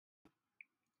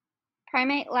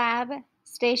Primate Lab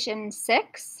Station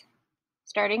 6,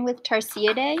 starting with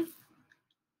Tarsiidae.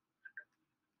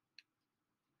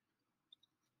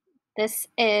 This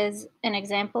is an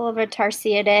example of a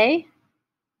Tarsiidae.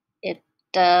 It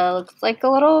looks like a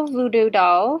little voodoo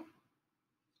doll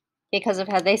because of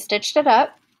how they stitched it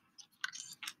up.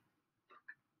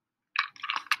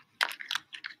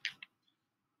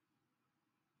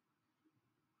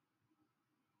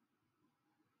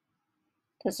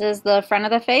 This is the front of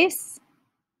the face,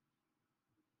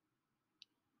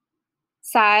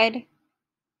 side,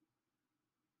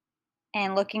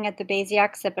 and looking at the basic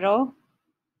occipital.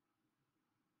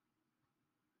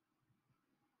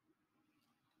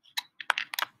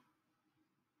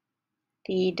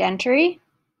 The dentary.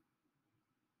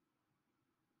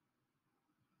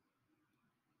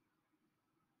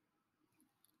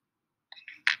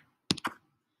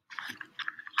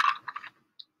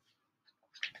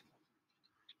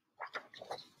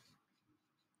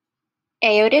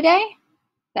 Aotidae,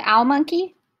 the owl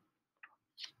monkey.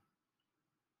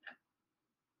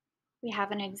 We have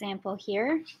an example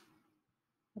here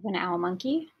of an owl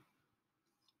monkey.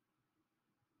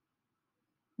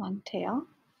 Long tail.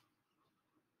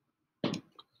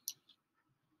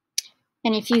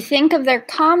 And if you think of their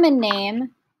common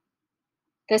name,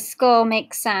 the skull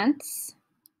makes sense.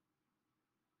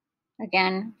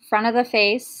 Again, front of the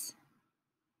face,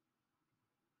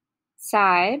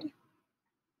 side,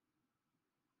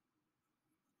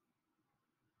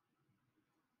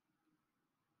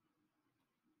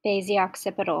 basic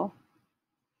occipital,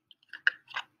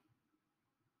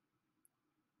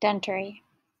 dentary.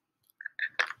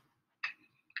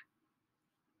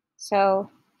 So,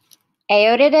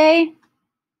 Aotidae,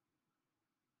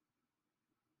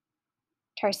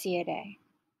 Tarsiidae.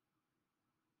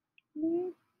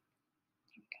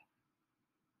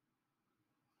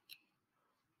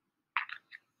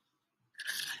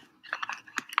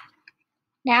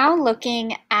 Now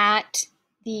looking at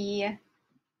the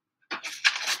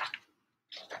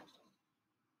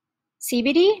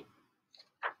Cebidae.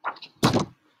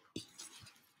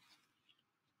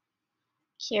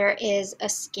 Here is a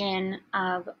skin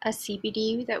of a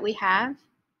Cebidae that we have.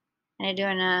 And I'm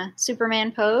doing a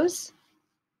Superman pose.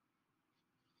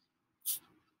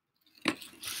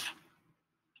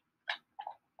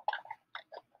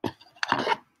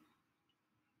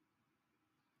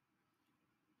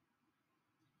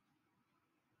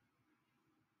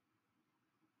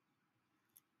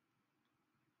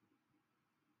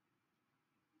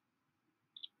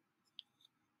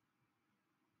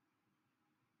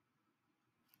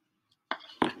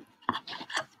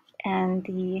 And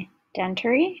the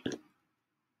dentary.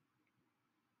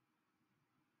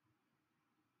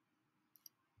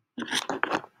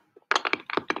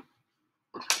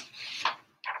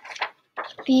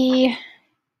 The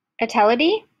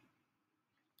Atelidae.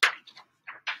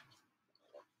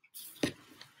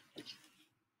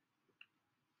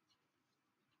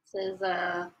 This is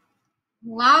a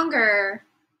longer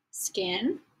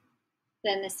skin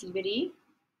than the Cebidae.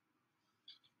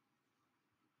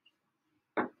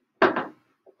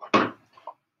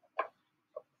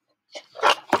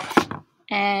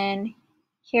 And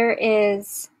here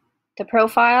is the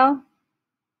profile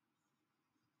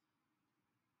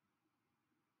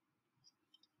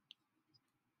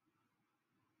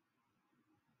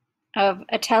of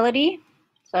Atelidae.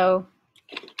 So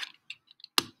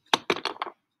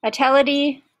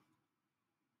Atelidae,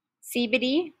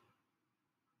 Cebidae,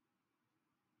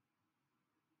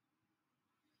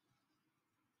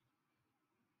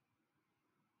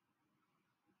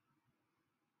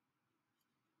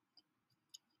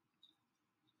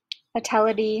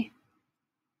 Atelidae,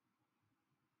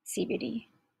 Cebidae.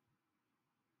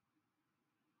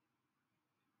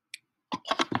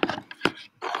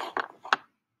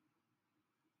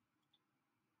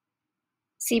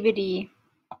 Cebidae,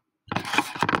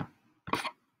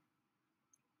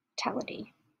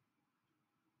 Atelidae.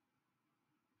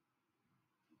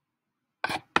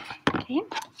 Okay,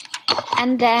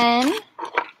 and then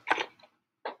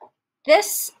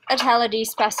this Atelidae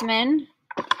specimen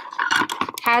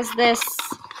has this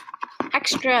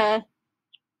extra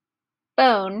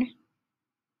bone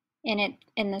in it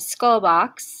in the skull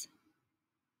box.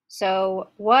 So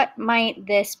what might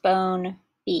this bone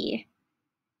be?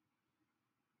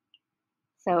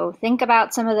 So think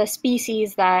about some of the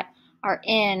species that are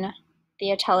in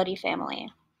the Atelidae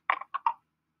family.